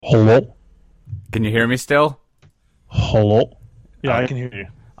Hello? Can you hear me still? Hello? Yeah, I can hear you.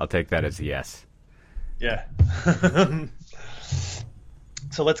 I'll take that as a yes. Yeah.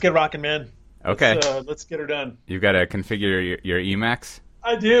 So let's get rocking, man. Okay. Let's get her done. You've got to configure your Emacs?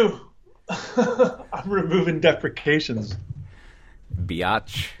 I do. I'm removing deprecations.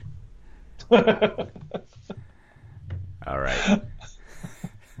 Biatch. All right.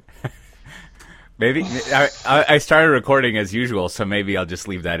 Maybe I started recording as usual, so maybe I'll just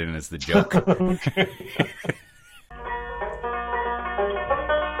leave that in as the joke. Okay.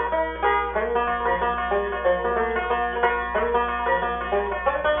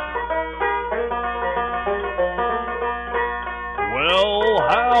 Well,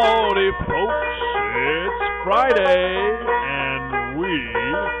 howdy, folks. It's Friday, and we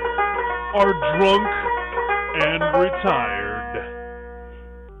are drunk and retired.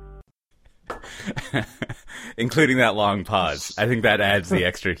 Including that long pause. I think that adds the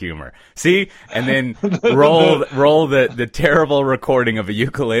extra humor. See? And then roll the terrible recording of a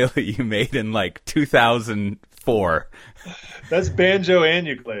ukulele you made in like 2004. That's banjo and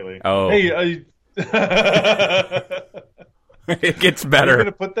ukulele. Oh. Hey, It gets are you better. going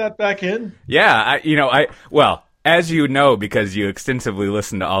to put that back in? Yeah, well, as you know, because you extensively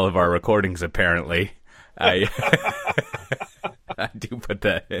listen to all of our recordings, apparently, I do put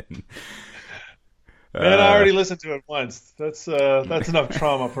that in. Man, I already listened to it once. That's enough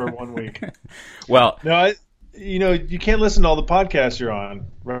trauma for 1 week. Well, No, you can't listen to all the podcasts you're on,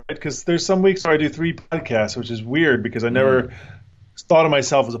 right? Because there's some weeks where I do 3 podcasts, which is weird because I never thought of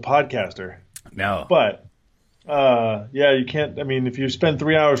myself as a podcaster. no. But yeah, you can't. I mean, if you spend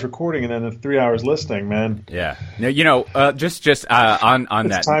 3 hours recording and then 3 hours listening, man, Yeah. No, just on it's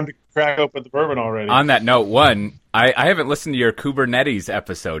that time to crack open the bourbon already. on that note, I haven't listened to your Kubernetes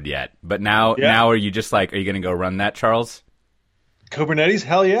episode yet, but now are you just like, are you going to go run that, Charles? Kubernetes,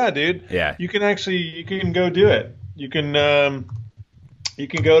 hell yeah, dude. Yeah. You can go do it. You can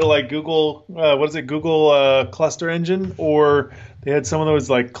go to like Google, what is it? Google Cluster Engine, or they had some of those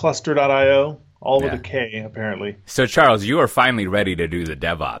like Cluster.io, all with Yeah. a K apparently. So, Charles, you are finally ready to do the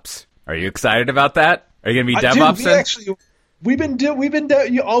DevOps. Are you excited about that? Are you going to be Dude, DevOps?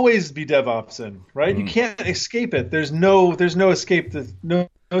 you always be DevOps in, right? You can't escape it. There's no escape. No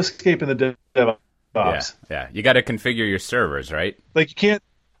escape in the DevOps. Yeah. You got to configure your servers, right? Like you can't.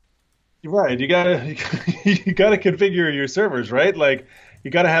 You're right. You gotta configure your servers, right? Like you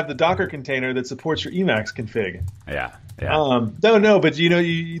gotta have the Docker container that supports your Emacs config. Yeah. No, but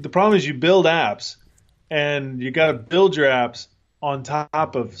the problem is you build apps, and you gotta build your apps on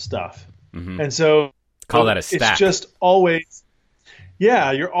top of stuff, and so Call that a stack. It's just always.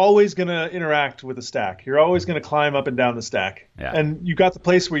 Yeah, you're always going to interact with the stack. You're always going to climb up and down the stack. Yeah. And you got the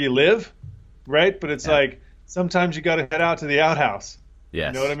place where you live, right? But it's like sometimes you got to head out to the outhouse.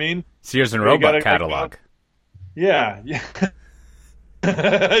 Yes. You know what I mean? Sears and Or you Roebuck gotta catalog. Yeah. You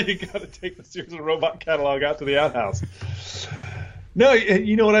got to take the Sears and Roebuck catalog out to the outhouse. No,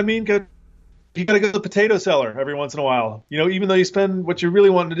 you know what I mean? You got to go to the potato cellar every once in a while. Even though what you're really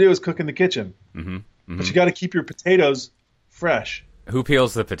wanting to do is cook in the kitchen. But you got to keep your potatoes fresh. Who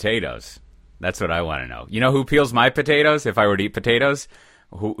peels the potatoes? That's what I want to know. You know who peels my potatoes if I were to eat potatoes?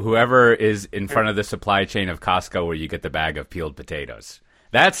 Whoever is in front of the supply chain of Costco where you get the bag of peeled potatoes.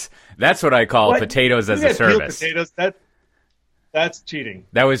 That's what I call potatoes as a service. Potatoes, that's cheating.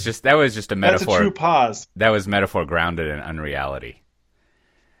 That was just a metaphor. That's a true pause. That was metaphor grounded in unreality.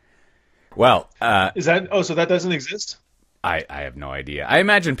 Well, Is that? Oh, so that doesn't exist? I have no idea. I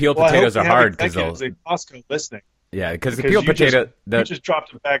imagine peeled Well, potatoes I are hope you hard have because executives at Costco listening. because the Because peeled potato. you just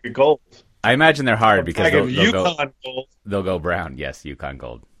dropped a bag of gold. I imagine they're hard because Bag of they'll go Yukon gold. they'll go brown. Yes, Yukon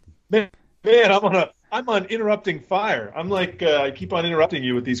Gold. Man, I'm on interrupting fire. I'm like I keep on interrupting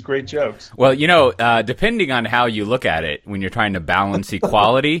you with these great jokes. Well, depending on how you look at it, when you're trying to balance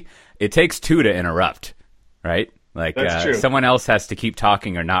equality, it takes 2 to interrupt, right? Like That's true. someone else has to keep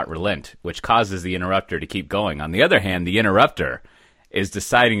talking or not relent, which causes the interrupter to keep going. On the other hand, the interrupter is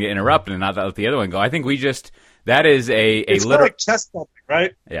deciding to interrupt and not let the other one go. I think that is a It's kind literal. of like chest bumping,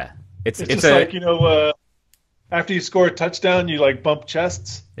 right? Yeah, It's just like after you score a touchdown, you like bump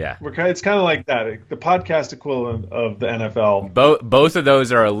chests. Yeah. It's kind of like that. The podcast equivalent of the NFL. Both of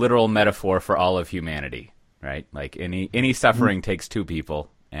those are a literal metaphor for all of humanity, right? Like any suffering takes 2 people,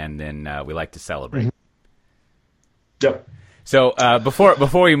 and then we like to celebrate. Yep. So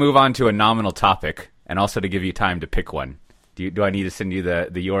before we move on to a nominal topic, and also to give you time to pick one, do I need to send you the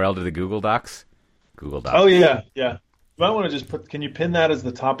URL to the Google Docs? Google Docs. Oh yeah. You might want to just put. Can you pin that as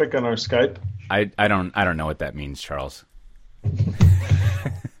the topic on our Skype? I don't know what that means, Charles.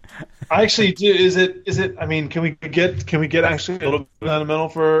 I actually do. Is it? I mean, can we get actually a little bit sentimental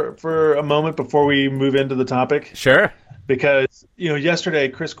for a moment before we move into the topic? Sure. Because yesterday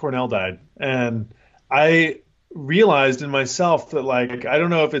Chris Cornell died, and I realized in myself that, like, I don't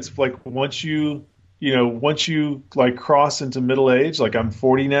know if it's like once you like cross into middle age, like I'm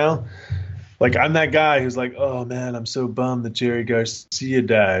 40 now, like I'm that guy who's like, oh man, I'm so bummed that Jerry Garcia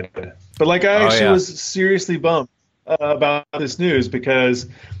died. But like I actually was seriously bummed about this news because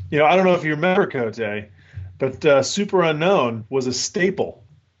I don't know if you remember Cote, but Super Unknown was a staple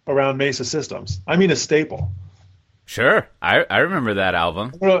around Mesa Systems. I mean, a staple. Sure, I remember that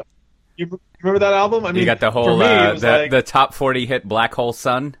album. You remember that album? I mean, you got the whole for me, it was the top 40 hit Black Hole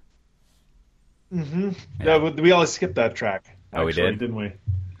Sun. Mm-hmm. Yeah, we always skipped that track. Actually, we did, didn't we?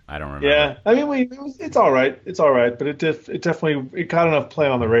 I don't remember. Yeah, I mean, it's all right. It's all right, but it definitely got enough play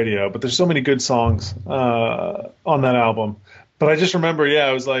on the radio. But there's so many good songs on that album. But I just remember,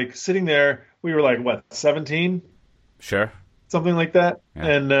 I was like sitting there. We were like, what, 17? Sure. Something like that. Yeah.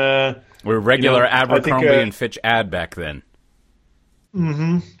 And we were regular Abercrombie and Fitch ad back then.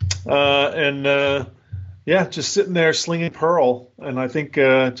 Mm-hmm. Just sitting there slinging Pearl, and I think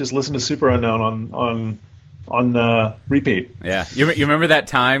just listen to Super Unknown on repeat. Yeah, you remember that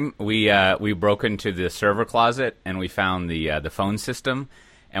time we broke into the server closet and we found the phone system,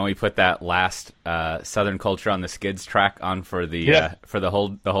 and we put that last Southern Culture on the Skids track on for the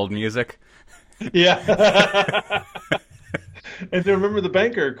hold music. Yeah. And I remember the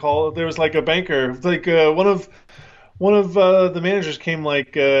banker call. There was like a banker, like one of the managers came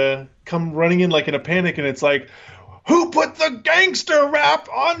come running in like in a panic, and it's like, who put the gangster rap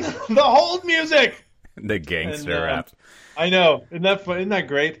on the hold music? The gangster rap. I know. Isn't that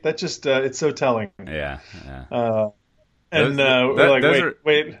great? That just it's so telling. Yeah. We're like,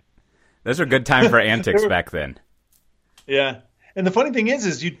 wait. Those are good time for antics back then. Yeah. And the funny thing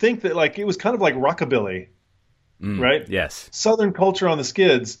is you'd think that like it was kind of like rockabilly, right? Yes. Southern Culture on the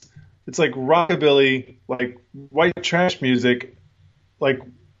Skids. It's like rockabilly, like white trash music, like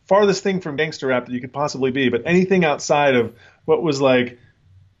farthest thing from gangster rap that you could possibly be. But anything outside of what was like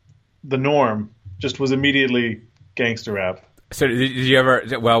the norm just was immediately gangster rap. So did you ever,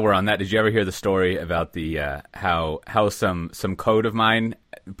 while we're on that, did you ever hear the story about the how some code of mine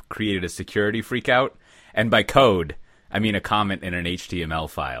created a security freak out? And by code, I mean a comment in an HTML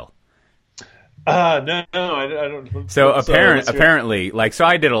file. No, I don't. So apparently, so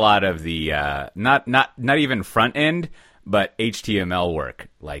I did a lot of the not even front end, but HTML work.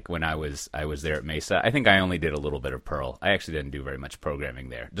 Like when I was there at Mesa, I think I only did a little bit of Perl. I actually didn't do very much programming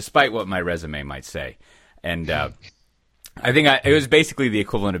there, despite what my resume might say. And I think it was basically the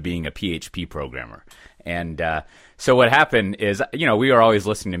equivalent of being a PHP programmer. And so what happened is, we were always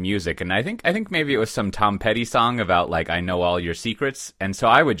listening to music, and I think maybe it was some Tom Petty song about like I know all your secrets, and so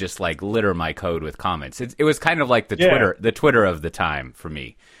I would just like litter my code with comments. It was kind of like the Twitter of the time for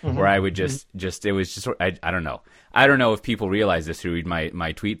me, where I would just it was just I don't know. I don't know if people realize this who read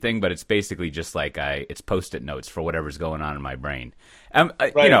my tweet thing, but it's basically just like it's Post-it notes for whatever's going on in my brain.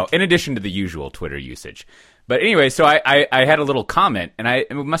 Right. In addition to the usual Twitter usage. But anyway, so I had a little comment, and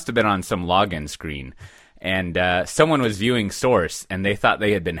it must have been on some login screen, and someone was viewing Source, and they thought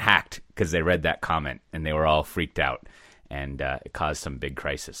they had been hacked because they read that comment, and they were all freaked out, and it caused some big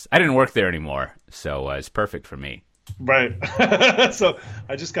crisis. I didn't work there anymore, so it's perfect for me. Right. So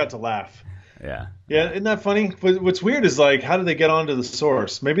I just got to laugh. Yeah. Yeah, isn't that funny? What's weird is like, how did they get onto the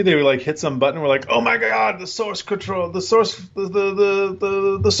source? Maybe they like hit some button and were like, oh my god, the source control, the source,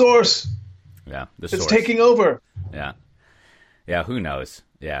 the source. Yeah, it's taking over. Yeah. Who knows?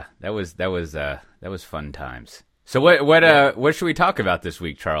 Yeah, that was fun times. So what should we talk about this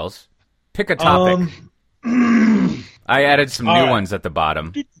week, Charles? Pick a topic. I added some new ones at the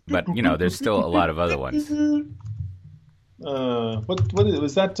bottom, but there's still a lot of other ones. What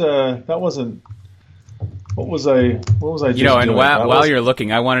was that? That wasn't. What was I? Just and while you're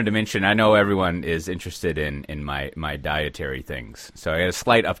looking, I wanted to mention. I know everyone is interested in my dietary things, so I had a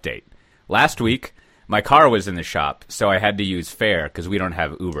slight update. Last week, my car was in the shop, so I had to use Fare because we don't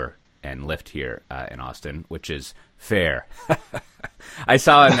have Uber and Lyft here in Austin, which is fair. I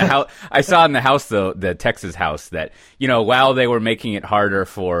saw in the house, though, the Texas house, that while they were making it harder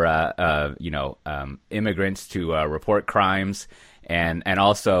for immigrants to report crimes, and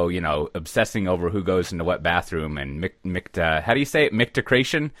also obsessing over who goes into what bathroom, and how do you say it?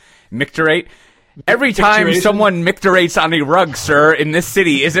 Micturate. Every time someone micturates on a rug, sir, in this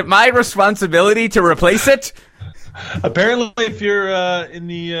city, is it my responsibility to replace it? Apparently, if you're in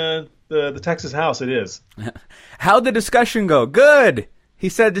the Texas house, it is. How'd the discussion go? Good. He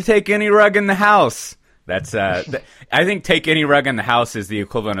said to take any rug in the house. That's I think take any rug in the house is the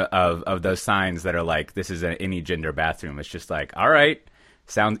equivalent of those signs that are like, this is any gender bathroom. It's just like, all right,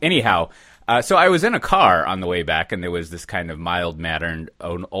 sounds anyhow. So I was in a car on the way back, and there was this kind of mild-mannered,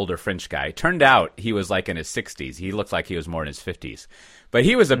 older French guy. Turned out he was like in his 60s. He looked like he was more in his 50s. But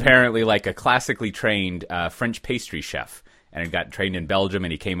he was apparently like a classically trained French pastry chef, and had got trained in Belgium,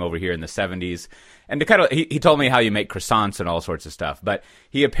 and he came over here in the 70s. And to kind of, he told me how you make croissants and all sorts of stuff. But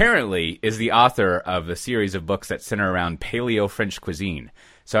he apparently is the author of a series of books that center around paleo French cuisine.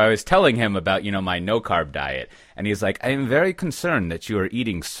 So I was telling him about, my no-carb diet, and he's like, I am very concerned that you are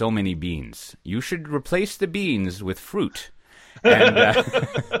eating so many beans. You should replace the beans with fruit.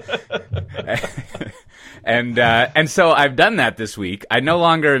 And and so I've done that this week. I no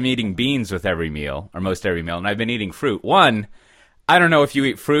longer am eating beans with every meal, or most every meal, and I've been eating fruit. One, I don't know if you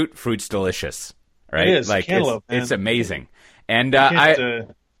eat fruit. Fruit's delicious, right? It is. Like Cantaloupe, it's amazing. And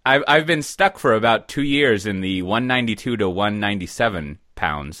I've been stuck for about 2 years in the 192 to 197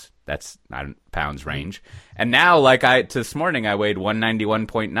 pounds. That's not pounds range. And now, this morning I weighed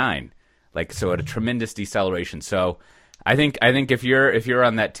 191.9. So at a tremendous deceleration. So I think if you're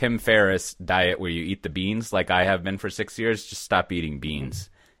on that Tim Ferriss diet where you eat the beans like I have been for 6 years, just stop eating beans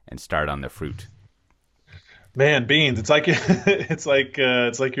and start on the fruit. Man, beans. It's like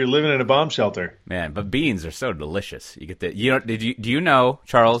you're living in a bomb shelter. Man, but beans are so delicious. You get the do you know,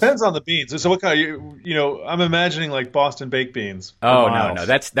 Charles? Depends on the beans. So what kind of I'm imagining like Boston baked beans. Oh no,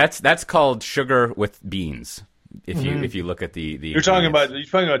 that's called sugar with beans. If you look at the you're talking about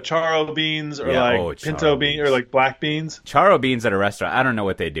charo beans or pinto beans or like black beans. Charo beans at a restaurant. I don't know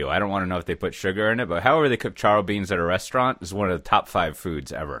what they do. I don't want to know if they put sugar in it, but however they cook charo beans at a restaurant is one of the top 5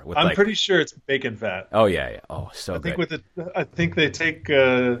 foods ever. I'm pretty sure it's bacon fat. Oh yeah. Oh, so good. I think they take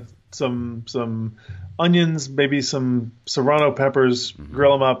some onions, maybe some serrano peppers,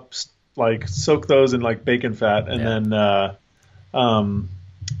 grill them up, like soak those in like bacon fat, and then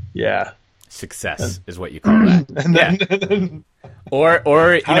success is what you call that. And then or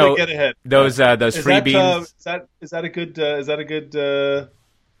to get ahead. Those free beans. Is that a good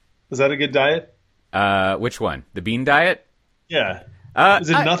diet? Which one? The bean diet? Yeah. Is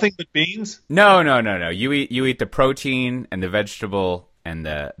it nothing but beans? No. You eat the protein and the vegetable and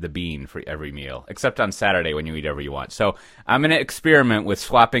the bean for every meal, except on Saturday when you eat whatever you want. So I'm going to experiment with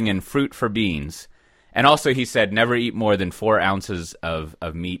swapping in fruit for beans. And also, he said, never eat more than 4 ounces of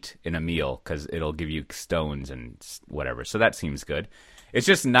meat in a meal because it'll give you stones and whatever. So that seems good. It's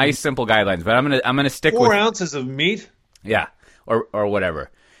just nice, simple guidelines. But I'm gonna stick with 4 ounces of meat. Yeah, or whatever.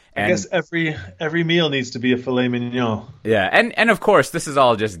 And, I guess every meal needs to be a filet mignon. Yeah, and of course, this is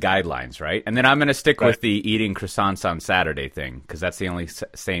all just guidelines, right? And then I'm gonna stick with the eating croissants on Saturday thing because that's the only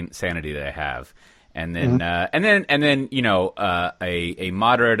sanity that I have. And then, a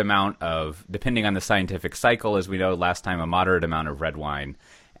moderate amount of, depending on the scientific cycle, as we know last time, a moderate amount of red wine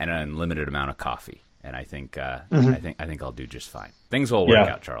and an unlimited amount of coffee. And I think I'll do just fine. Things will work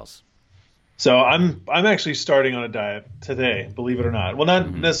out, Charles. So I'm actually starting on a diet today, believe it or not. Well, not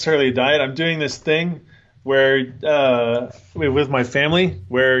necessarily a diet. I'm doing this thing where with my family,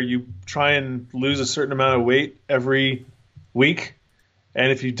 where you try and lose a certain amount of weight every week. And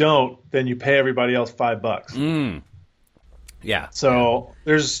if you don't, then you pay everybody else $5. Yeah. So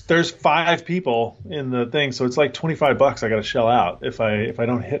there's 5 people in the thing, so it's like $25 I got to shell out if I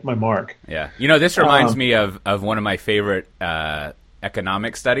don't hit my mark. Yeah. This reminds me of one of my favorite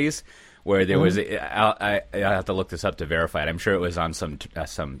economic studies where there was I have to look this up to verify it. I'm sure it was on some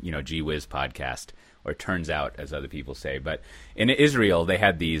Gee Whiz podcast, or turns out, as other people say. But in Israel, they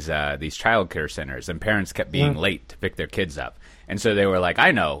had these childcare centers, and parents kept being late to pick their kids up. And so they were like,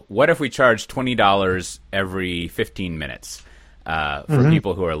 I know, what if we charge $20 every 15 minutes for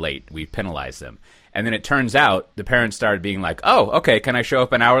people who are late? We penalize them. And then it turns out the parents started being like, oh, okay, can I show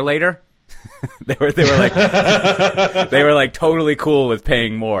up an hour later? they were like totally cool with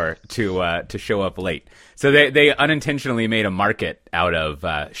paying more to show up late. So they unintentionally made a market out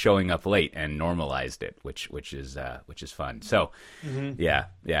of showing up late and normalized it, which is fun. So yeah.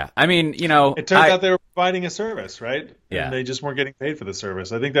 I mean, it turns out they were providing a service, right? Yeah. And they just weren't getting paid for the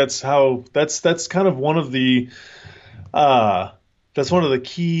service. I think that's kind of one of the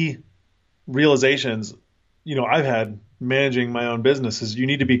key realizations I've had managing my own business is you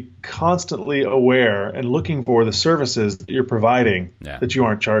need to be constantly aware and looking for the services that you're providing that you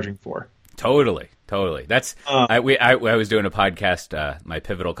aren't charging for. Totally. That's I was doing a podcast, my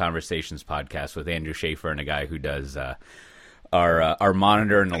Pivotal Conversations podcast, with Andrew Schaefer and a guy who does our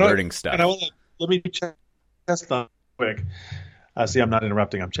monitor and alerting stuff. And let me chest thump quick. See, I'm not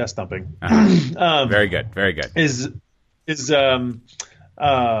interrupting. I'm chest thumping. Very good. Very good. Is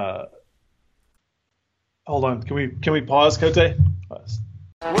Hold on. Can we pause, Cote? Pause.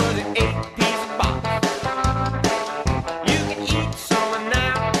 Was it 8 piece box? You can eat some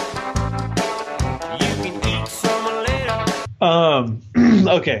now. You can eat some later.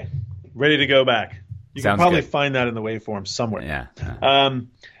 Okay. Ready to go back. You Sounds can probably good. find that in the waveform somewhere. Yeah.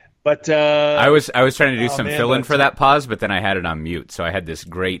 But I was trying to do some man, fill-in but- for that pause, but then I had it on mute, so I had this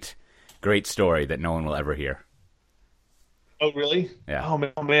great story that no one will ever hear. Oh, really? Yeah. Oh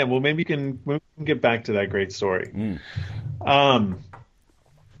man. Well, maybe we can get back to that great story. But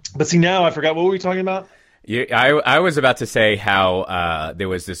see, now I forgot, what were we talking about? I was about to say how there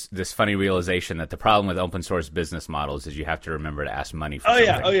was this funny realization that the problem with open source business models is you have to remember to ask money for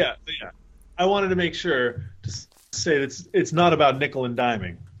something. Oh yeah. I wanted to make sure to say that it's not about nickel and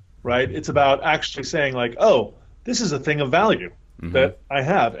diming, right? It's about actually saying like, oh, this is a thing of value that I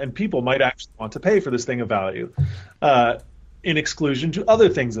have, and people might actually want to pay for this thing of value, in exclusion to other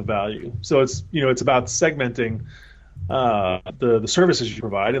things of value. So it's about segmenting the services you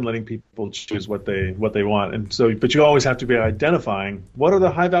provide and letting people choose what they want. And so, but you always have to be identifying what are the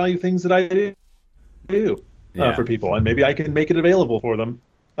high value things that I do Yeah. for people, and maybe I can make it available for them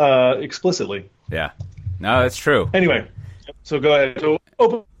explicitly. Yeah. No, that's true. Anyway, so go ahead. So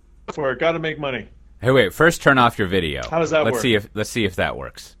open for it. Got to make money. Hey, wait. First, turn off your video. How does that let's work? Let's see if that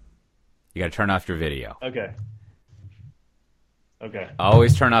works. You got to turn off your video. Okay.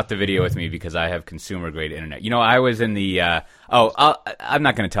 Always turn off the video with me because I have consumer grade internet. You know, I was in the. I'm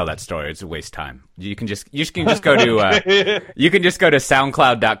not going to tell that story. It's a waste of time. You can just go to you can just go to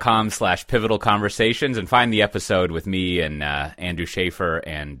SoundCloud.com/pivotal conversations and find the episode with me and Andrew Schaefer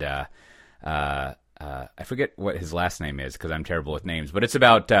and I forget what his last name is because I'm terrible with names, but it's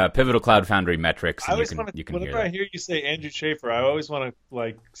about Pivotal Cloud Foundry metrics. And you can whenever hear I that. hear you say Andrew Schaefer, I always want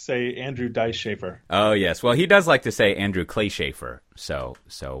to say Andrew Dice Schaefer. Oh yes, well he does like to say Andrew Clay Schaefer, so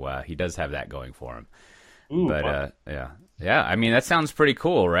he does have that going for him. Ooh, But wow. yeah. I mean that sounds pretty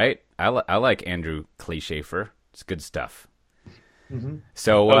cool, right? I like Andrew Clay Schaefer. It's good stuff. Mm-hmm.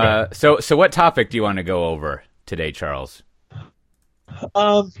 So Okay. so what topic do you want to go over today, Charles?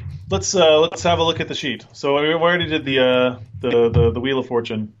 Let's have a look at the sheet. So we already did the Wheel of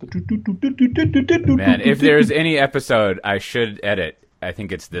Fortune. Man, if there's any episode I should edit, I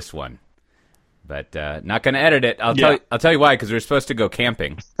think it's this one. But not going to edit it. I'll tell you why. Because we're supposed to go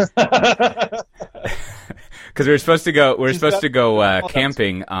camping. Because we're supposed to go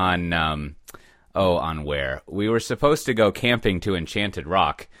camping on on where we were supposed to go camping to Enchanted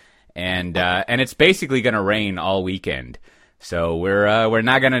Rock, and it's basically going to rain all weekend. So we're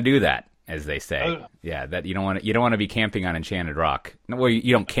not going to do that, as they say. Oh. Yeah, that you don't want to be camping on Enchanted Rock. Well,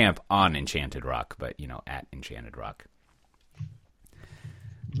 you don't camp on Enchanted Rock, but at Enchanted Rock.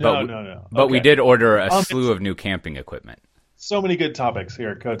 No. But we Okay. did order a slew of new camping equipment. So many good topics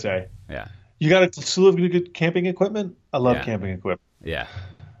here, Cote. Yeah. You got a slew of good camping equipment? I love Yeah. camping equipment. Yeah.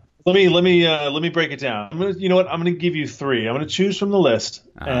 Let me break it down. You know what? I'm going to give you three. I'm going to choose from the list,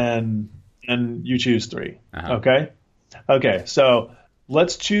 and you choose three. Uh-huh. Okay. So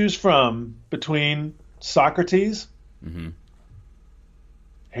let's choose from between Socrates,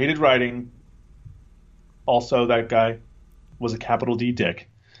 hated writing. Also, that guy was a capital D dick.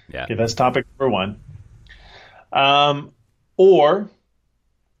 Yeah. Okay, that's topic number one. Or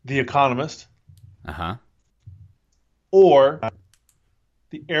The Economist, Uh-huh. or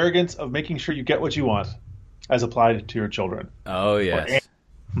the arrogance of making sure you get what you want, as applied to your children. Oh, yes.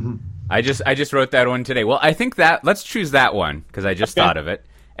 I just wrote that one today. Well, I think that let's choose that one because I just thought of it,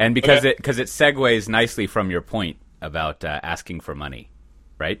 and because it segues nicely from your point about asking for money,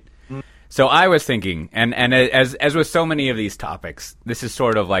 right? So I was thinking, and as with so many of these topics, this is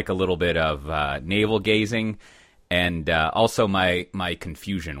sort of like a little bit of navel gazing, and also my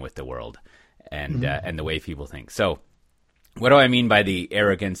confusion with the world and the way people think. So, what do I mean by the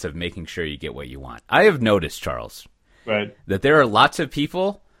arrogance of making sure you get what you want? I have noticed, Charles, Right. that there are lots of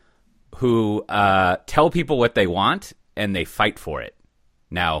people who tell people what they want and they fight for it.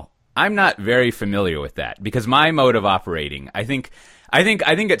 Now, I'm not very familiar with that because my mode of operating, I think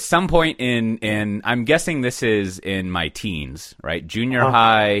at some point in I'm guessing this is in my teens, right? Junior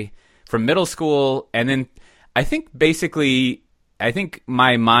high, from middle school, and then I think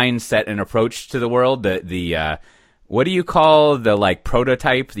my mindset and approach to the world, the what do you call the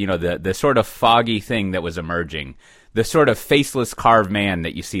prototype? The sort of foggy thing that was emerging, the sort of faceless carved man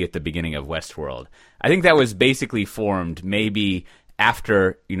that you see at the beginning of Westworld. I think that was basically formed maybe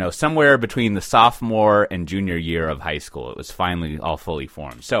after, somewhere between the sophomore and junior year of high school. It was finally all fully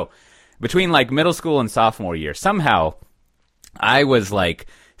formed. So between middle school and sophomore year, somehow I was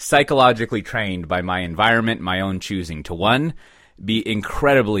psychologically trained by my environment, my own choosing to, one, be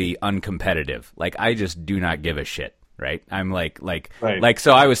incredibly uncompetitive. Like, I just do not give a shit, right? I'm like,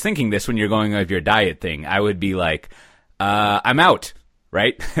 so I was thinking this when you're going with your diet thing. I would be like, I'm out.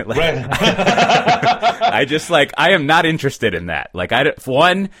 Right? Right. I just like, I am not interested in that. Like, for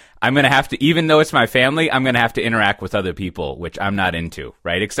one, I'm going to have to, even though it's my family, I'm going to have to interact with other people, which I'm not into,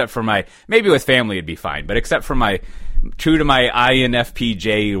 right? Except for maybe with family it'd be fine, but except for true to my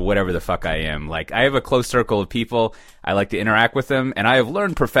INFPJ or whatever the fuck I am. Like, I have a close circle of people. I like to interact with them, and I have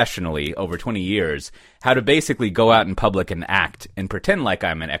learned professionally over 20 years how to basically go out in public and act and pretend like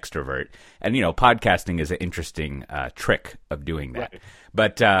I'm an extrovert. And, podcasting is an interesting trick of doing that. Right.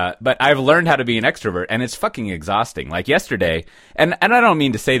 But I've learned how to be an extrovert, and it's fucking exhausting. Like yesterday, and I don't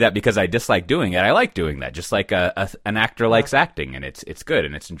mean to say that because I dislike doing it. I like doing that, just like an actor likes acting, and it's good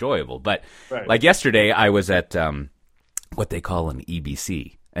and it's enjoyable. But like yesterday, I was at what they call an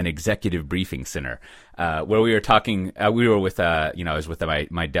EBC, an executive briefing center, where we were talking. We were with I was with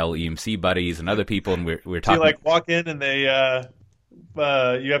my Dell EMC buddies and other people, and we were talking. So you like walk in and they.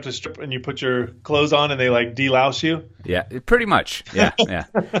 You have to strip and you put your clothes on and they like delouse you. Yeah, pretty much. Yeah, yeah.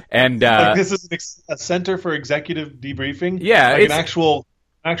 And like this is a center for executive debriefing. Yeah, like an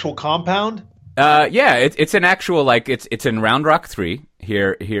actual compound. Yeah, it's an actual it's in Round Rock 3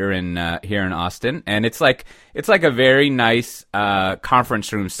 here in Austin, and it's like a very nice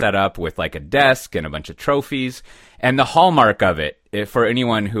conference room set up with like a desk and a bunch of trophies. And the hallmark of it, for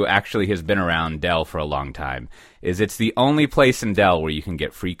anyone who actually has been around Dell for a long time, is it's the only place in Dell where you can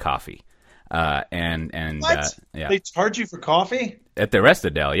get free coffee. What? Yeah. They charge you for coffee? At the rest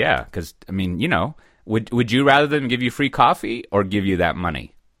of Dell, yeah. Because, I mean, would you rather them give you free coffee or give you that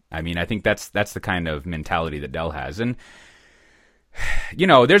money? I mean, I think that's the kind of mentality that Dell has. And,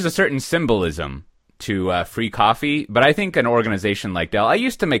 there's a certain symbolism to free coffee, but I think an organization like Dell, I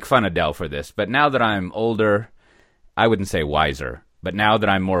used to make fun of Dell for this, but now that I'm older, I wouldn't say wiser, but now that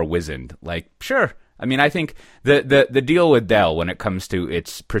I'm more wizened, like, sure. I mean, I think the deal with Dell when it comes to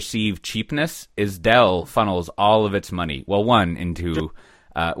its perceived cheapness is Dell funnels all of its money,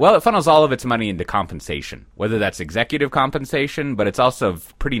 it funnels all of its money into compensation, whether that's executive compensation, but it's also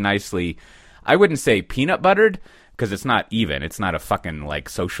pretty nicely, I wouldn't say peanut buttered, because it's not even. It's not a fucking, like,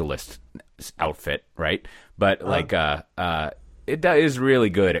 socialist outfit, right? But, it is really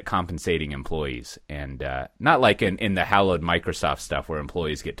good at compensating employees, and not like in the hallowed Microsoft stuff where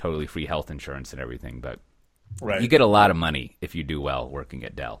employees get totally free health insurance and everything, but you get a lot of money if you do well working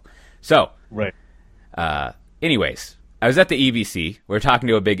at Dell. So, anyways, I was at the EBC. We were talking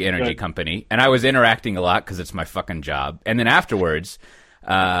to a big energy company, and I was interacting a lot because it's my fucking job. And then afterwards,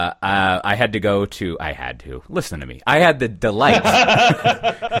 I had to listen to me. I had the delight.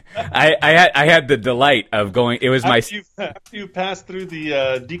 I had the delight of going. It was after you passed through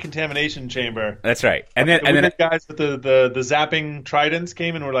the decontamination chamber. That's right. And then the guys with the zapping tridents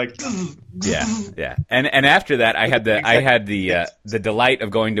came and were like, yeah. And after that, I had the delight of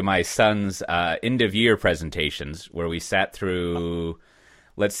going to my son's end of year presentations where we sat through.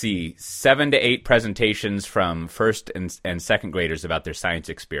 Let's see, 7 to 8 presentations from first and second graders about their science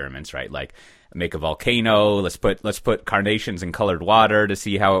experiments, right? Like make a volcano, let's put carnations in colored water to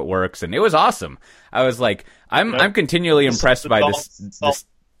see how it works, and it was awesome. I was like, I'm continually impressed by this.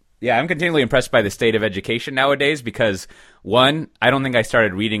 Yeah, I'm continually impressed by the state of education nowadays because, one, I don't think I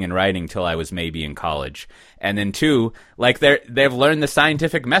started reading and writing till I was maybe in college, and then two, like they've learned the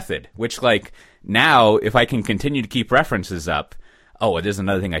scientific method, which like now if I can continue to keep references up. Oh, there's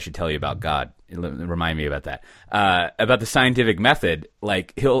another thing I should tell you about God. Remind me about that. About the scientific method,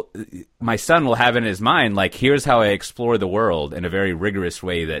 like my son will have in his mind, like, here's how I explore the world in a very rigorous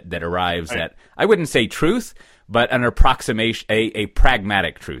way that arrives at, I wouldn't say truth, but an approximation, a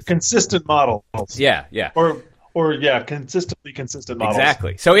pragmatic truth. Consistent models. Yeah. Or consistently consistent models.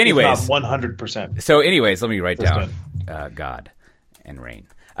 Exactly. So anyways. 100%. So anyways, let me write down God and rain.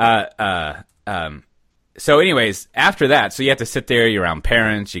 So anyways, after that, so you have to sit there, you're around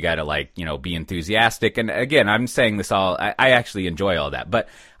parents, you got to be enthusiastic. And again, I'm saying this all, I actually enjoy all that. But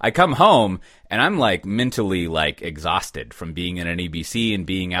I come home and I'm like mentally like exhausted from being in an EBC and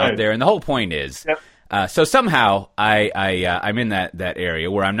being out there. And the whole point is, so somehow I'm in that area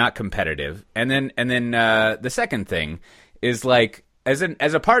where I'm not competitive. And then the second thing is like, as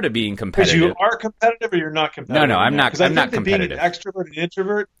a part of being competitive. Because you are competitive or you're not competitive? No, I'm not. I'm not competitive. Being an extrovert and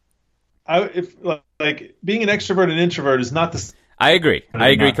introvert, being an extrovert and introvert is not the. I agree. I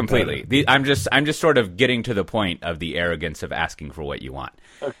agree completely. I'm just sort of getting to the point of the arrogance of asking for what you want.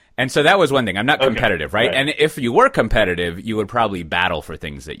 Okay. And so that was one thing. I'm not competitive, right? And if you were competitive, you would probably battle for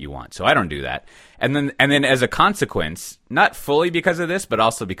things that you want. So I don't do that. And then as a consequence, not fully because of this, but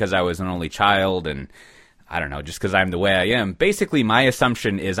also because I was an only child and I don't know, just because I'm the way I am. Basically, my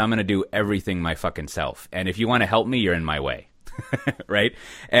assumption is I'm going to do everything my fucking self. And if you want to help me, you're in my way. Right?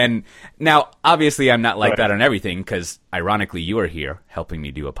 And now, obviously, I'm not like that on everything because, ironically, you are here helping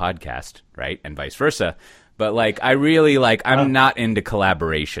me do a podcast, right? And vice versa. But, like, I really, like, I'm not into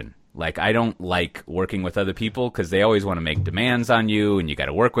collaboration. Like, I don't like working with other people because they always want to make demands on you and you got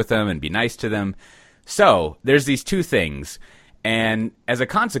to work with them and be nice to them. So there's these two things. And as a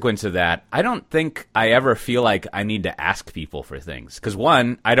consequence of that, I don't think I ever feel like I need to ask people for things. Because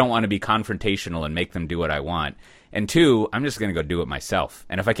one, I don't want to be confrontational and make them do what I want. And two, I'm just going to go do it myself.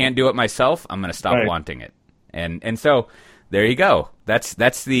 And if I can't do it myself, I'm going to stop wanting it. And so there you go. That's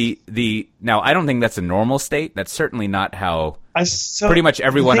the now I don't think that's a normal state. That's certainly not how pretty much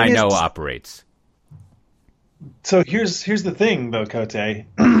everyone I know operates. So here's the thing though, Cote.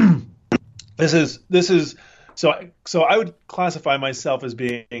 This is so I would classify myself as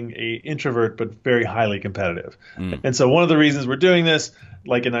being a introvert but very highly competitive. And so one of the reasons we're doing this,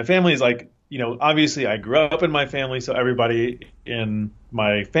 like in my family, is like, you know, obviously I grew up in my family, so everybody in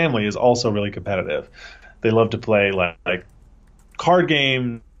my family is also really competitive. They love to play like card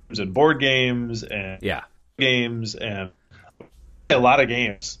games and board games and games and a lot of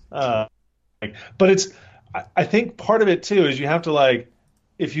games. But I think part of it too is you have to like,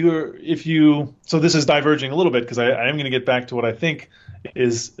 if you so this is diverging a little bit because I am going to get back to what I think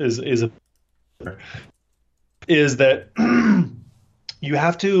is that you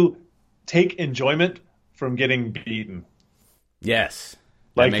have to take enjoyment from getting beaten. Yes.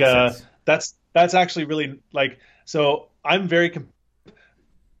 Like that's actually really like, so I'm very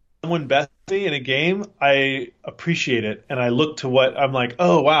someone best me in a game, I appreciate it and I look to what I'm like,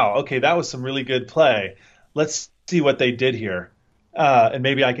 oh wow, okay, that was some really good play. Let's see what they did here. And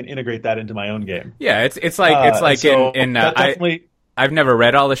maybe I can integrate that into my own game. Yeah, it's like so in I've never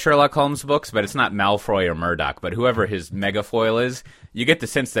read all the Sherlock Holmes books, but it's not Malfoy or Murdoch, but whoever his megafoil is, you get the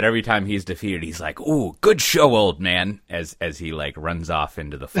sense that every time he's defeated, he's like, "Ooh, good show, old man," as he like runs off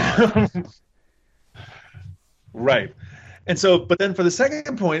into the fog. Right. And so, but then for the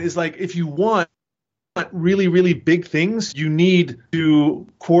second point is like, if you want really, really big things, you need to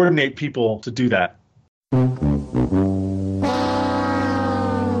coordinate people to do that.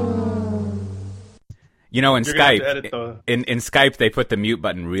 You know, in Skype, they put the mute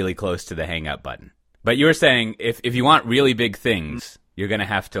button really close to the hang up button. But you were saying if you want really big things, you're going to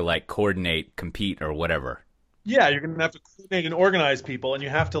have to like coordinate, compete, or whatever. Yeah, you're going to have to coordinate and organize people, and you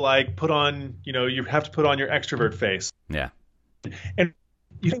have to like put on, you have to put on your extrovert face. Yeah. And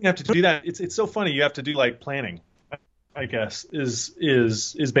you don't have to do that. It's so funny. You have to do like planning, I guess,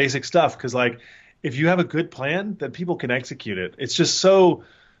 is basic stuff. Because like if you have a good plan, then people can execute it. It's just so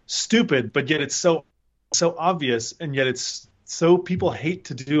stupid, but yet it's so obvious, and yet it's so people hate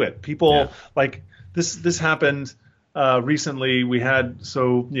to do it. People like this happened recently. We had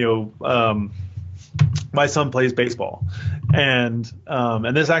my son plays baseball, and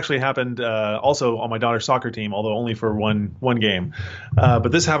this actually happened also on my daughter's soccer team, although only for one game.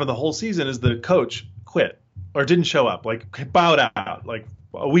 But this happened the whole season. Is the coach quit or didn't show up, like bowed out, like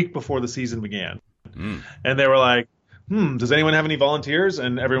a week before the season began, and they were like, does anyone have any volunteers?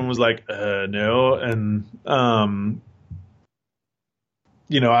 And everyone was like, no. And, I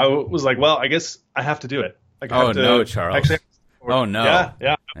was like, well, I guess I have to do it. Like, no, Charles. Actually, oh, no.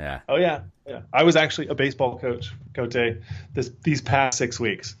 Yeah. Oh, yeah. I was actually a baseball coach, Cote, these past 6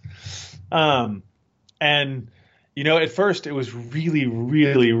 weeks. And, at first it was really,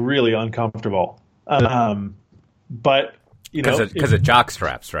 really, really uncomfortable. But, because of jock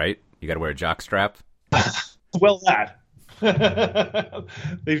straps, right? You got to wear a jock strap. Well, that.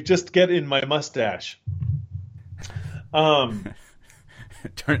 They just get in my mustache.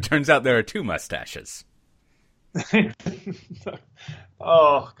 Turns out there are two mustaches.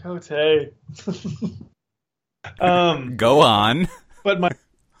 Oh, Cote. Go on. But my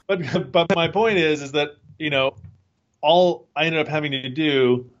point is that all I ended up having to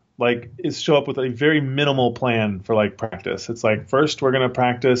do is show up with a very minimal plan for practice. It's like, first we're going to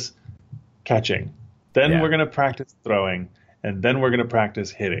practice catching. Then we're going to practice throwing, and then we're going to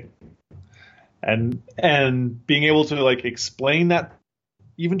practice hitting. And being able to explain that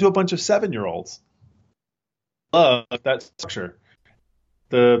even to a bunch of 7-year-olds. Love that structure.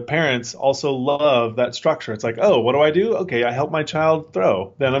 The parents also love that structure. It's like, oh, what do I do? Okay, I help my child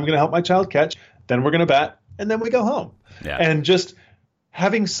throw. Then I'm going to help my child catch. Then we're going to bat, and then we go home. Yeah. And just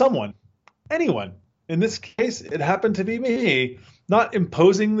having anyone, in this case, it happened to be me, not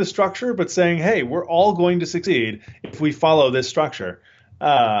imposing the structure, but saying, hey, we're all going to succeed if we follow this structure.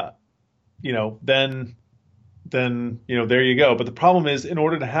 Then then there you go. But the problem is, in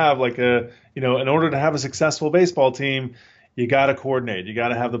order to have a successful baseball team, you got to coordinate. You got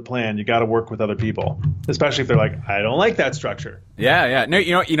to have the plan. You got to work with other people, especially if they're like, I don't like that structure. Yeah.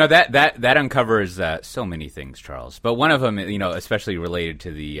 No, that uncovers so many things, Charles. But one of them, especially related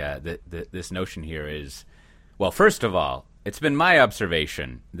to the this notion here is, well, first of all, it's been my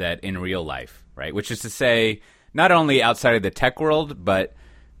observation that in real life, right, which is to say, not only outside of the tech world, but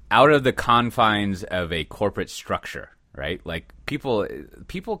out of the confines of a corporate structure, right? Like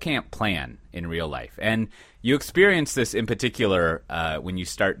people can't plan in real life, and you experience this in particular when you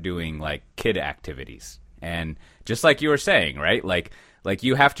start doing like kid activities, and just like you were saying, right? Like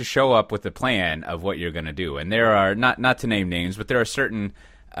you have to show up with a plan of what you're going to do, and there are not to name names, but there are certain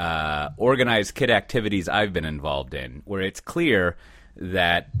organized kid activities I've been involved in where it's clear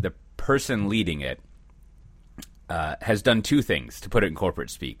that the person leading it has done two things, to put it in corporate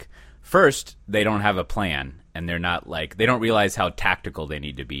speak. First, they don't have a plan, and they don't realize how tactical they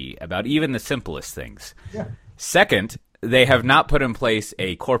need to be about even the simplest things. Yeah. Second, they have not put in place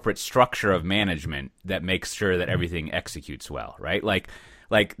a corporate structure of management that makes sure that everything executes well, right? Like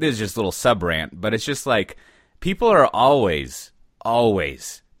this is just a little sub rant, but it's just like people are always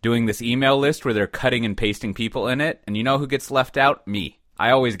doing this email list where they're cutting and pasting people in it, and you know who gets left out? Me.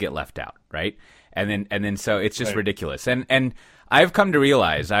 I always get left out, right? And then so it's just ridiculous. And I've come to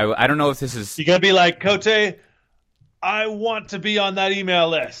realize, I don't know if this is... You got to be like, Cote, I want to be on that email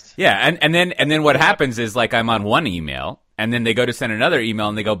list. Yeah, and then what happens is, like, I'm on one email, and then they go to send another email,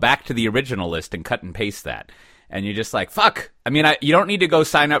 and they go back to the original list and cut and paste that. And you're just like, fuck. I mean, you don't need to go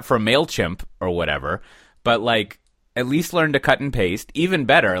sign up for MailChimp or whatever, but, like, at least learn to cut and paste. Even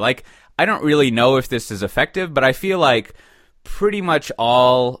better. Like, I don't really know if this is effective, but I feel like pretty much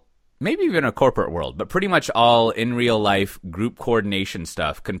all... maybe even a corporate world, but pretty much all in real life group coordination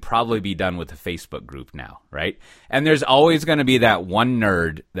stuff can probably be done with a Facebook group now, right? And there's always going to be that one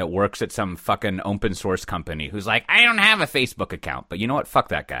nerd that works at some fucking open source company who's like, I don't have a Facebook account, but you know what? Fuck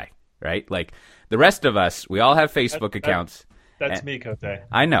that guy, right? Like the rest of us, we all have Facebook accounts. That's me, Cote.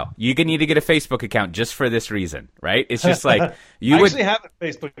 I know. You need to get a Facebook account just for this reason, right? It's just like I actually have a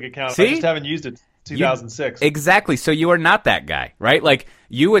Facebook account. See? I just haven't used it. 2006. Exactly. So you are not that guy, right? Like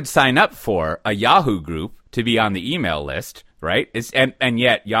you would sign up for a Yahoo group to be on the email list, right? And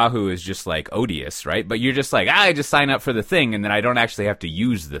yet Yahoo is just like odious, right? But you're just like, I just sign up for the thing and then I don't actually have to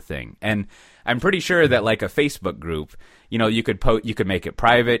use the thing. And I'm pretty sure that like a Facebook group, you could make it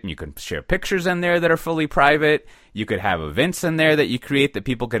private and you can share pictures in there that are fully private. You could have events in there that you create that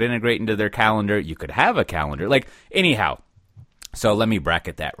people could integrate into their calendar. You could have a calendar. Like anyhow. So let me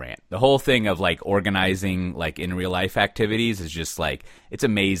bracket that rant. The whole thing of like organizing like in real life activities is just like, it's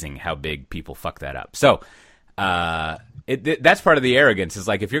amazing how big people fuck that up. So that's part of the arrogance is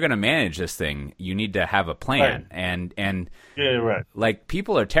like, if you're going to manage this thing, you need to have a plan. Right. And yeah, right. Like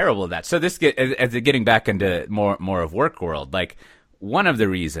people are terrible at that. So as getting back into more of work world, like one of the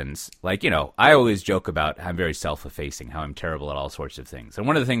reasons, like, I always joke about I'm very self-effacing, how I'm terrible at all sorts of things. And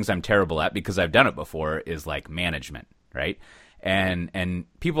one of the things I'm terrible at, because I've done it before, is like management, right? And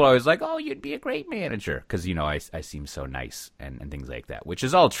people are always like, oh, you'd be a great manager because, I seem so nice and things like that, which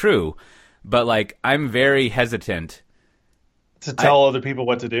is all true. But, like, I'm very hesitant. To tell other people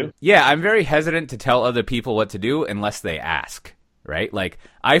what to do? Yeah, I'm very hesitant to tell other people what to do unless they ask, right? Like,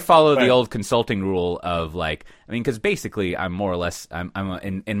 I follow the old consulting rule of, like, because basically I'm more or less, I'm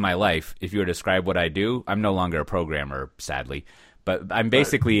in my life, if you were to describe what I do, I'm no longer a programmer, sadly. But I'm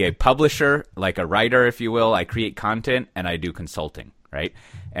basically a publisher, like a writer, if you will. I create content and I do consulting, right?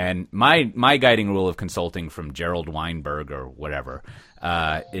 And my guiding rule of consulting from Gerald Weinberg or whatever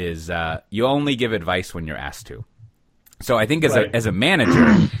is you only give advice when you're asked to. So I think as a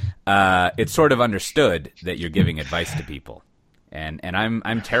manager, it's sort of understood that you're giving advice to people. And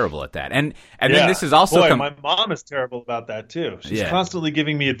I'm terrible at that. And then this is also... my mom is terrible about that too. She's constantly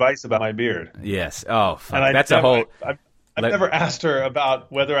giving me advice about my beard. Yes. Oh, fuck. That's a whole... I've never asked her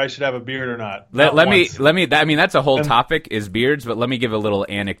about whether I should have a beard or not. Let me. That's a whole topic is beards, but let me give a little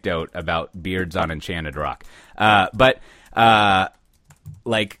anecdote about beards on Enchanted Rock. That's a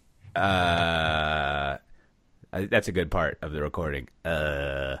good part of the recording.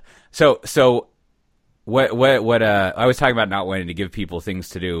 So what I was talking about not wanting to give people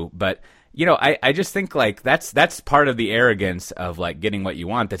things to do, but I just think like that's part of the arrogance of like getting what you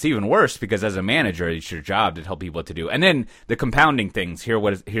want. That's even worse because as a manager, it's your job to tell people what to do. And then the compounding things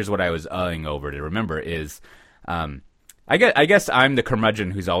here's what I was over to remember is, I guess I'm the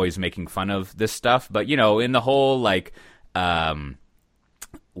curmudgeon who's always making fun of this stuff, but in the whole like,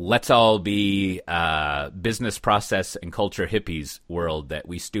 let's all be business process and culture hippies world that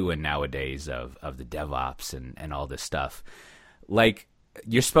we stew in nowadays of the DevOps and all this stuff. Like,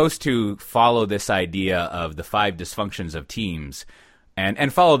 you're supposed to follow this idea of the 5 dysfunctions of teams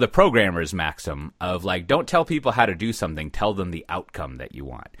and follow the programmer's maxim of, like, don't tell people how to do something, tell them the outcome that you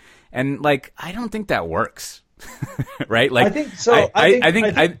want. And, like, I don't think that works. Right? Like, I think so. I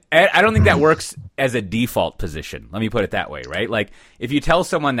don't think that works as a default position. Let me put it that way, right? Like, if you tell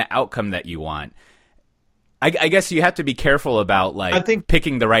someone the outcome that you want, I guess you have to be careful about, like,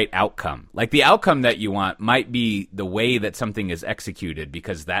 picking the right outcome. Like, the outcome that you want might be the way that something is executed,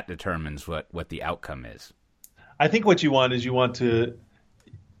 because that determines what the outcome is. I think what you want is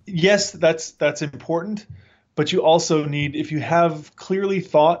yes, that's important, but you also need, if you have clearly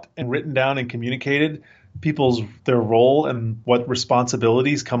thought and written down and communicated their role and what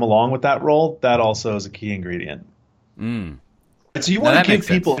responsibilities come along with that role, that also is a key ingredient. And so you want to give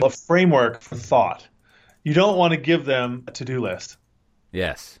people a framework for thought. You don't want to give them a to-do list.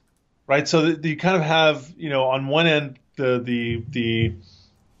 Yes. Right? So that you kind of have, on one end, the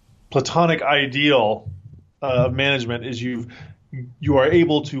platonic ideal of management is you are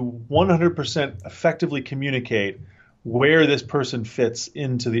able to 100% effectively communicate where this person fits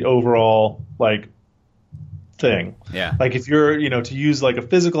into the overall, like, thing. Yeah. Like, if you're, to use like a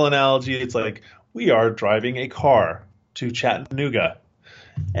physical analogy, it's like, we are driving a car to Chattanooga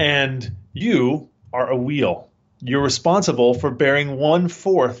and you are a wheel. You're responsible for bearing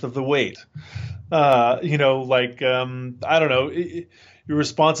 1/4 of the weight. I don't know. You're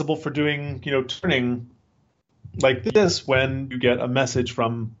responsible for doing, turning like this when you get a message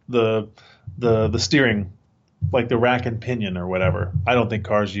from the steering, like the rack and pinion or whatever. I don't think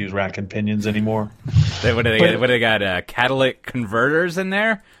cars use rack and pinions anymore. What do they got? Catalytic converters in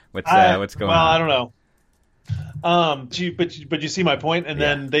there? What's going on? Well, I don't know. But you see my point, and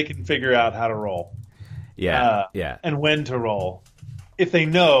then they can figure out how to roll. Yeah, and when to roll. If they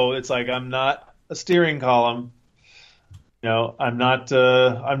know, it's like, I'm not a steering column. I'm not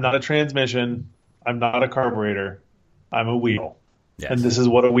a transmission. I'm not a carburetor. I'm a wheel. Yes. And this is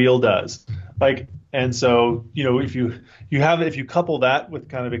what a wheel does. Like, and so, if you couple that with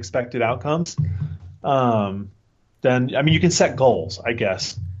kind of expected outcomes, then, you can set goals, I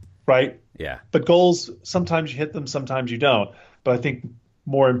guess. Right? Yeah. But goals, sometimes you hit them, sometimes you don't. But I think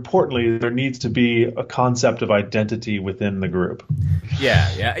more importantly, there needs to be a concept of identity within the group. Yeah.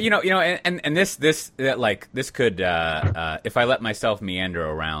 And this could, if I let myself meander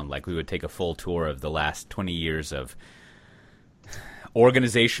around, like, we would take a full tour of the last 20 years of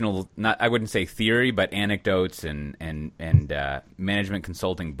organizational, I wouldn't say theory, but anecdotes and management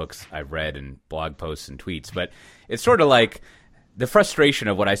consulting books I've read and blog posts and tweets. But it's sort of like, the frustration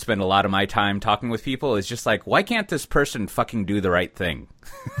of what I spend a lot of my time talking with people is just like, why can't this person fucking do the right thing?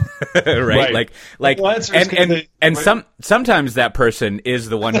 Right? Like, well, sometimes that person is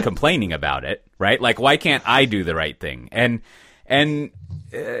the one complaining about it, right? Like, why can't I do the right thing? And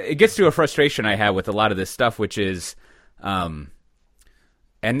it gets to a frustration I have with a lot of this stuff, which is, and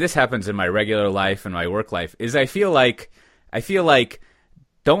this happens in my regular life and my work life, is I feel like,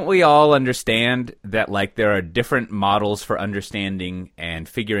 don't we all understand that, like, there are different models for understanding and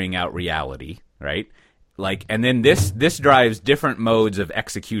figuring out reality, right? Like, and then this drives different modes of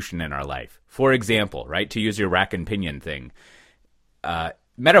execution in our life. For example, right, to use your rack and pinion thing,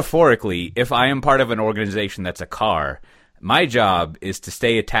 metaphorically, if I am part of an organization that's a car, my job is to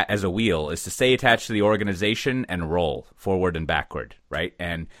stay as a wheel, is to stay attached to the organization and roll forward and backward, right?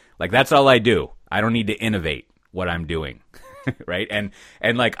 And, like, that's all I do. I don't need to innovate what I'm doing. Right. And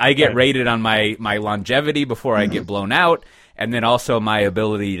like, I get rated on my longevity before I get blown out, and then also my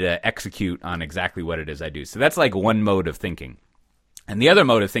ability to execute on exactly what it is I do. So that's like one mode of thinking. And the other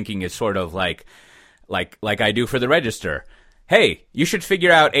mode of thinking is sort of like I do for the Register. Hey, you should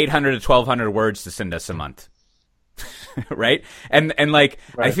figure out 800 to 1,200 words to send us a month. Right. And like,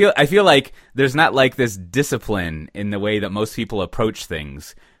 right. I feel like there's not like this discipline in the way that most people approach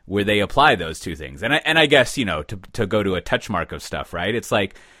things, where they apply those two things. And I guess, to go to a touch mark of stuff, right? It's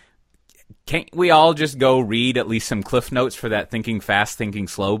like, can't we all just go read at least some cliff notes for that Thinking Fast, Thinking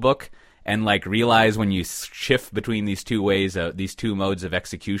Slow book, and, like, realize when you shift between these two modes of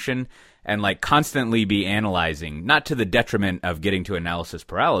execution, and, like, constantly be analyzing, not to the detriment of getting to analysis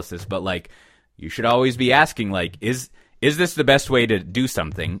paralysis, but, like, you should always be asking, like, is this the best way to do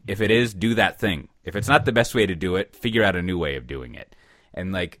something? If it is, do that thing. If it's not the best way to do it, figure out a new way of doing it.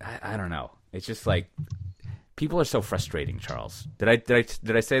 And, like, I don't know. It's just like, people are so frustrating, Charles. Did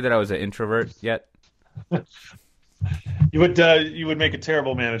I say that I was an introvert yet? You would make a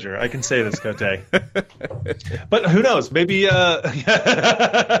terrible manager. I can say this, Cote. But who knows? Maybe who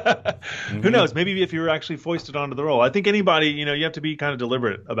knows? Maybe if you were actually foisted onto the role. I think anybody, you have to be kind of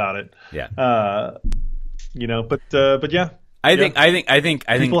deliberate about it. Yeah. But yeah. I think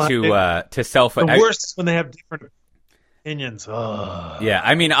People to self. The worst is when they have different opinions. Oh. Yeah,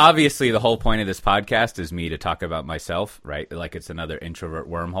 I mean, obviously, the whole point of this podcast is me to talk about myself, right? Like it's another introvert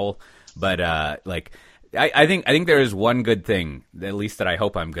wormhole. But I think there is one good thing, at least that I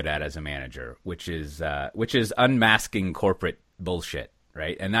hope I'm good at as a manager, which is unmasking corporate bullshit,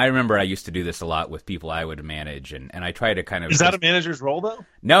 right? And I remember I used to do this a lot with people I would manage, and I try to kind of. Is that a manager's role though?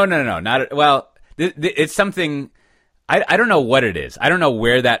 No, not well. It's something. I don't know what it is. I don't know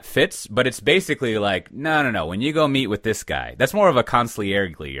where that fits, but it's basically like, no. When you go meet with this guy, that's more of a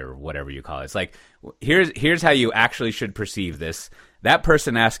consigliere or whatever you call it. It's like, here's how you actually should perceive this. That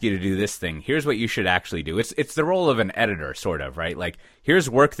person asked you to do this thing. Here's what you should actually do. It's the role of an editor, sort of, right? Like, here's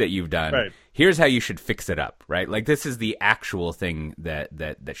work that you've done. Right. Here's how you should fix it up, right? Like, this is the actual thing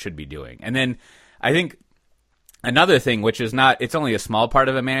that should be doing. And then I think another thing, which is not, it's only a small part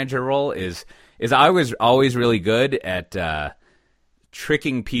of a manager role, is I was always really good at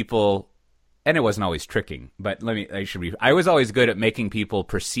tricking people, and it wasn't always tricking, but I was always good at making people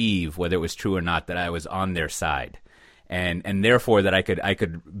perceive whether it was true or not that I was on their side. And therefore that I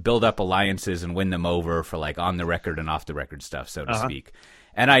could build up alliances and win them over for like on the record and off the record stuff, so to speak.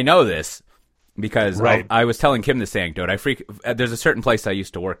 And I know this because I was telling Kim this anecdote. There's a certain place I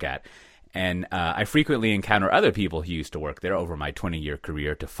used to work at, and I frequently encounter other people who used to work there over my 20-year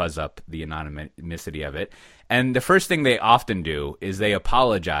career to fuzz up the anonymity of it. And the first thing they often do is they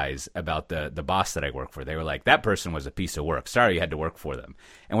apologize about the boss that I work for. They were like, that person was a piece of work. Sorry you had to work for them.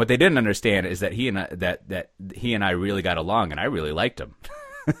 And what they didn't understand is that he and I really got along, and I really liked him.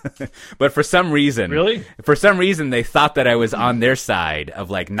 But for some reason, they thought that I was on their side of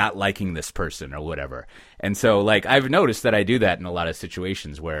like not liking this person or whatever. And so like I've noticed that I do that in a lot of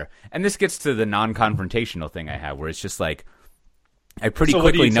situations where, and this gets to the non-confrontational thing I have, where it's just like I pretty quickly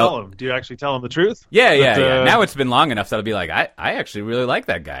what do you know. Tell him? Do you actually tell him the truth? Yeah. Now it's been long enough that I'll be like, I actually really like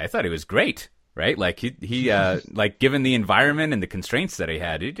that guy. I thought he was great. Right? Like he like given the environment and the constraints that he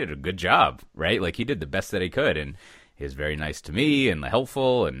had, he did a good job, right? Like he did the best that he could, and he was very nice to me and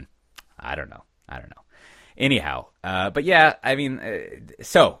helpful, and I don't know. Anyhow, but yeah, I mean,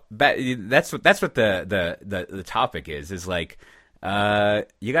 that's what the topic is like,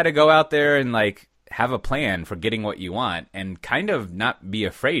 you got to go out there and like have a plan for getting what you want and kind of not be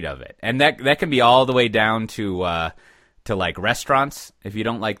afraid of it. And that can be all the way down to like restaurants if you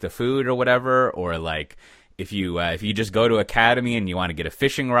don't like the food or whatever, or like if you just go to Academy and you want to get a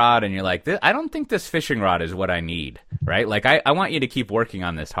fishing rod and you're like, I don't think this fishing rod is what I need, right? Like I want you to keep working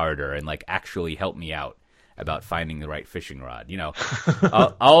on this harder and like actually help me out about finding the right fishing rod,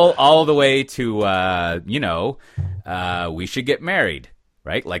 all the way to we should get married,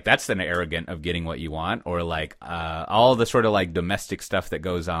 right? Like that's an arrogant of getting what you want, or like all the sort of like domestic stuff that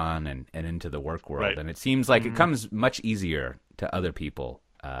goes on and into the work world. Right. And it seems like it comes much easier to other people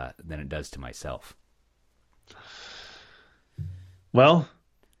than it does to myself. Well,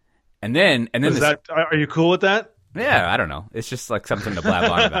 and then are you cool with that? Yeah, I don't know. It's just like something to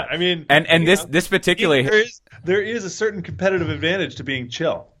blab on about. I mean, and this particular there is a certain competitive advantage to being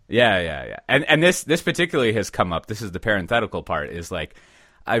chill. Yeah. And this particularly has come up. This is the parenthetical part. Is like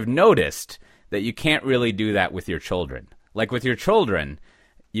I've noticed that you can't really do that with your children. Like with your children,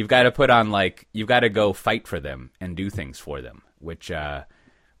 you've got to you've got to go fight for them and do things for them, which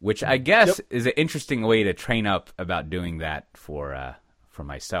I guess is an interesting way to train up about doing that for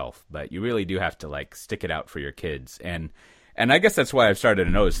myself. But you really do have to like stick it out for your kids, and I guess that's why I've started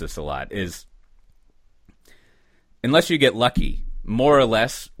to notice this a lot. Is unless you get lucky, more or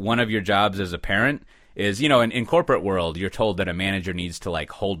less, one of your jobs as a parent is, in corporate world, you're told that a manager needs to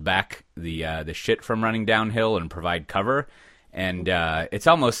like hold back the shit from running downhill and provide cover. And it's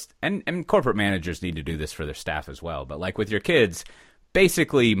almost, and corporate managers need to do this for their staff as well. But like with your kids,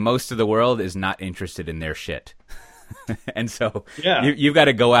 basically most of the world is not interested in their shit. And so you've got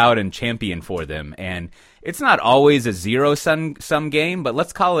to go out and champion for them. And it's not always a zero-sum game, but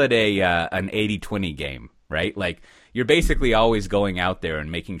let's call it an 80-20 game, right? Like you're basically always going out there and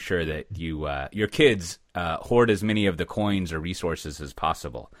making sure that your kids hoard as many of the coins or resources as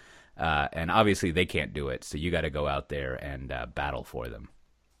possible. And obviously they can't do it, so you got to go out there and battle for them.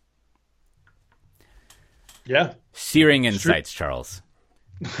 Yeah. Searing insights, Charles.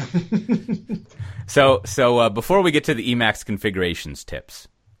 So before we get to the Emacs configurations tips,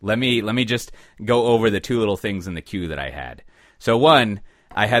 let me just go over the two little things in the queue that I had. So one,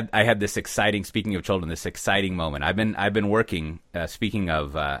 I had this exciting. Speaking of children, this exciting moment. I've been working. Speaking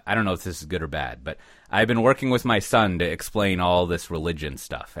of, I don't know if this is good or bad, but I've been working with my son to explain all this religion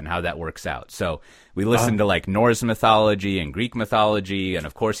stuff and how that works out. So we listened to like Norse mythology and Greek mythology, and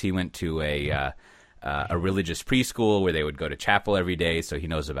of course he went to a religious preschool where they would go to chapel every day. So he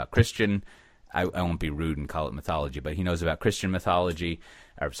knows about Christian. I won't be rude and call it mythology, but he knows about Christian mythology.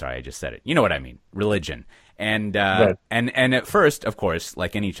 Or sorry, I just said it. You know what I mean? Religion. And Right. and at first, of course,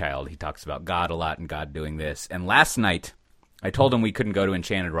 like any child, he talks about God a lot and God doing this. And last night, I told him we couldn't go to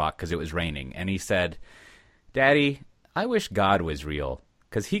Enchanted Rock because it was raining, and he said, "Daddy, I wish God was real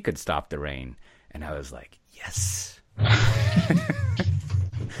because he could stop the rain." And I was like, "Yes."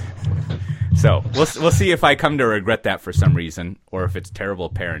 So we'll see if I come to regret that for some reason, or if it's terrible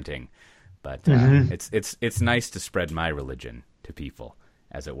parenting. But it's nice to spread my religion to people,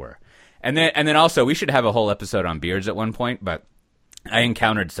 as it were. And then also, we should have a whole episode on beards at one point, but I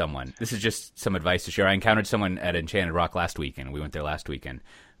encountered someone. This is just some advice to share. I encountered someone at Enchanted Rock last weekend. We went there last weekend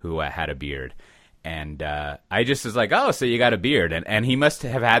who had a beard. And I just was like, "Oh, so you got a beard." And he must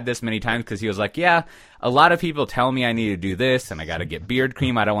have had this many times because he was like, "Yeah, a lot of people tell me I need to do this and I got to get beard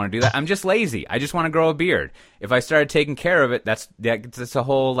cream. I don't want to do that. I'm just lazy. I just want to grow a beard. If I started taking care of it, that's a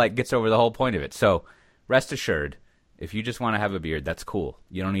whole, like, gets over the whole point of it." So rest assured, if you just want to have a beard, that's cool.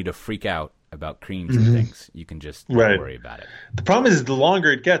 You don't need to freak out about creams and things. You can just don't worry about it. The problem is the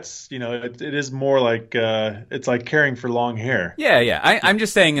longer it gets, it is more like it's like caring for long hair. Yeah. I'm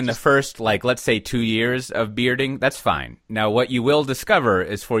just saying in the first, like, let's say 2 years of bearding, that's fine. Now, what you will discover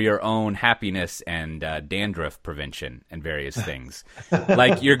is for your own happiness and dandruff prevention and various things.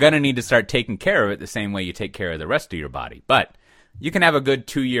 Like, you're going to need to start taking care of it the same way you take care of the rest of your body. But you can have a good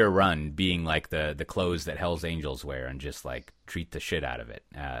 2-year run being like the clothes that Hell's Angels wear and just like treat the shit out of it.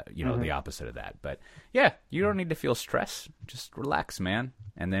 The opposite of that. But yeah, you don't need to feel stress. Just relax, man.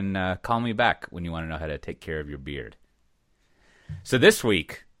 And then call me back when you want to know how to take care of your beard. So this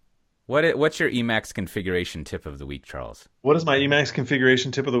week, what's your Emacs configuration tip of the week, Charles? What is my Emacs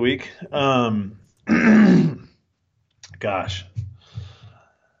configuration tip of the week? Gosh.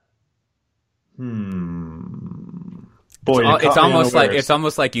 Boy, it's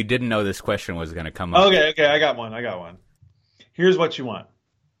almost like you didn't know this question was going to come up. Okay, I got one. Here's what you want.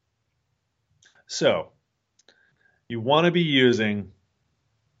 So, you want to be using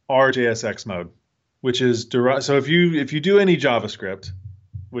RJSX mode, which is so if you do any JavaScript,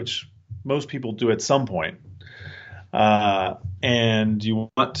 which most people do at some point, and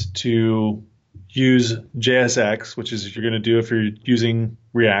you want to use JSX, which is you're going to do if you're using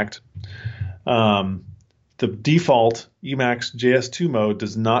React. The default Emacs JS2 mode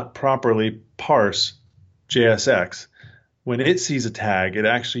does not properly parse JSX. When it sees a tag, it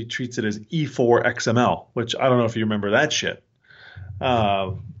actually treats it as E4 XML, which I don't know if you remember that shit.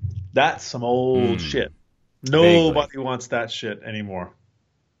 That's some old shit. Nobody wants that shit anymore.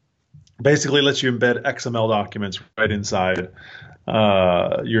 Basically lets you embed XML documents right inside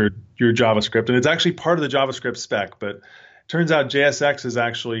your JavaScript. And it's actually part of the JavaScript spec, but turns out JSX is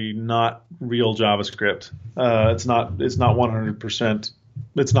actually not real JavaScript. It's not 100%.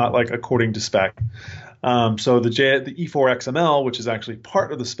 It's not like according to spec. So the E4 XML, which is actually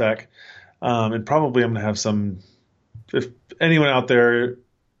part of the spec, and probably I'm going to have some. If anyone out there,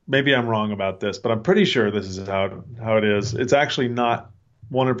 maybe I'm wrong about this, but I'm pretty sure this is how it is. It's actually not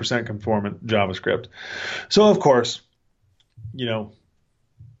 100% conformant JavaScript. So of course,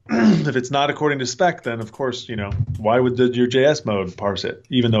 if it's not according to spec, then of course, why would your JS mode parse it,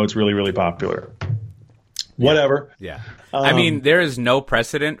 even though it's really, really popular? Whatever. Yeah. I mean, there is no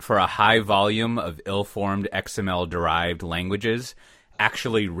precedent for a high volume of ill-formed XML-derived languages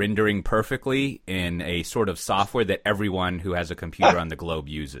actually rendering perfectly in a sort of software that everyone who has a computer on the globe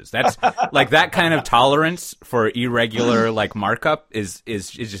uses. That's like that kind of tolerance for irregular like markup is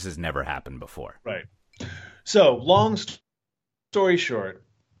just has never happened before. Right. So long story short,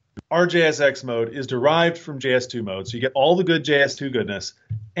 RJSX mode is derived from JS2 mode. So you get all the good JS2 goodness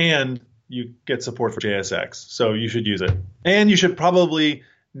and you get support for JSX. So you should use it. And you should probably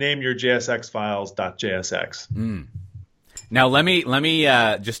name your JSX files .jsx. Now let me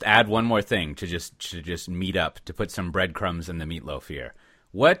just add one more thing to just meet up, to put some breadcrumbs in the meatloaf here.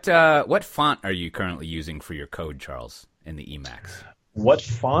 What font are you currently using for your code, Charles, in the Emacs? What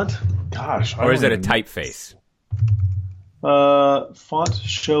font? Gosh. Or is it a typeface? Font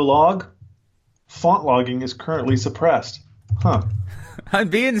show log. Font logging is currently suppressed. Huh. I'm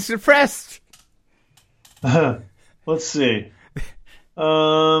being suppressed. Let's see. These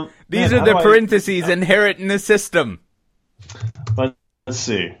are the parentheses inherent in the system. Let's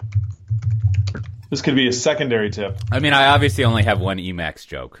see. This could be a secondary tip. I mean, I obviously only have one Emacs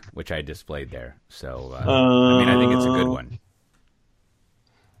joke, which I displayed there. So, I mean, I think it's a good one.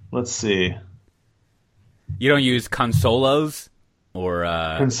 Let's see. You don't use consolos or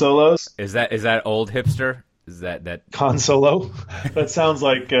Consolos? Is that old hipster? Is that Consolo? That sounds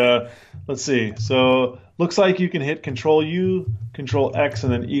like. Let's see. So looks like you can hit Control U, Control X,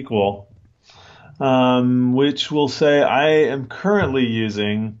 and then equal, which will say I am currently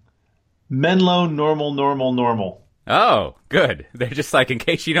using Menlo normal. Oh, good. They're just like, in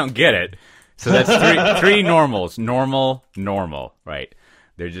case you don't get it. So that's three normals. Normal, right?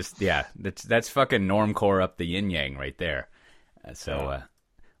 They're just, yeah, that's fucking normcore up the yin-yang right there.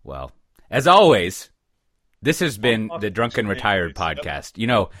 Well, as always, this has been the Drunken Retired podcast. You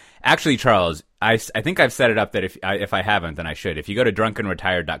know, actually, Charles, I think I've set it up that if I haven't, then I should. If you go to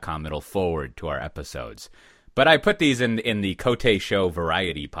drunkenretired.com, it'll forward to our episodes. But I put these in the Cote Show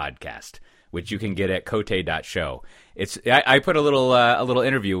Variety podcast, which you can get at cote.show. I put a little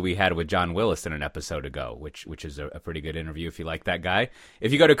interview we had with John Willis in an episode ago, which is a pretty good interview if you like that guy.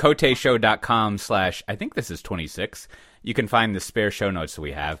 If you go to coteshow.com / I think this is 26, you can find the spare show notes that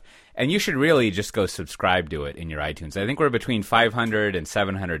we have. And you should really just go subscribe to it in your iTunes. I think we're between 500 and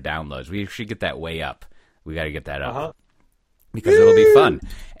 700 downloads. We should get that way up. We got to get that up. Because it'll be fun.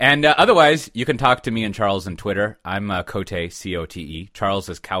 And otherwise, you can talk to me and Charles on Twitter. I'm Cote, C-O-T-E. Charles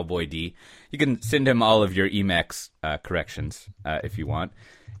is Cowboy D. You can send him all of your Emacs corrections if you want.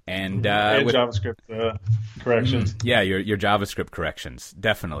 And JavaScript corrections. Yeah, your JavaScript corrections.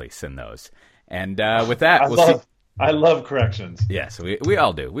 Definitely send those. And with that, I love corrections. Yes, we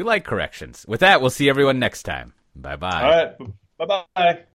all do. We like corrections. With that, we'll see everyone next time. Bye-bye. All right. Bye-bye.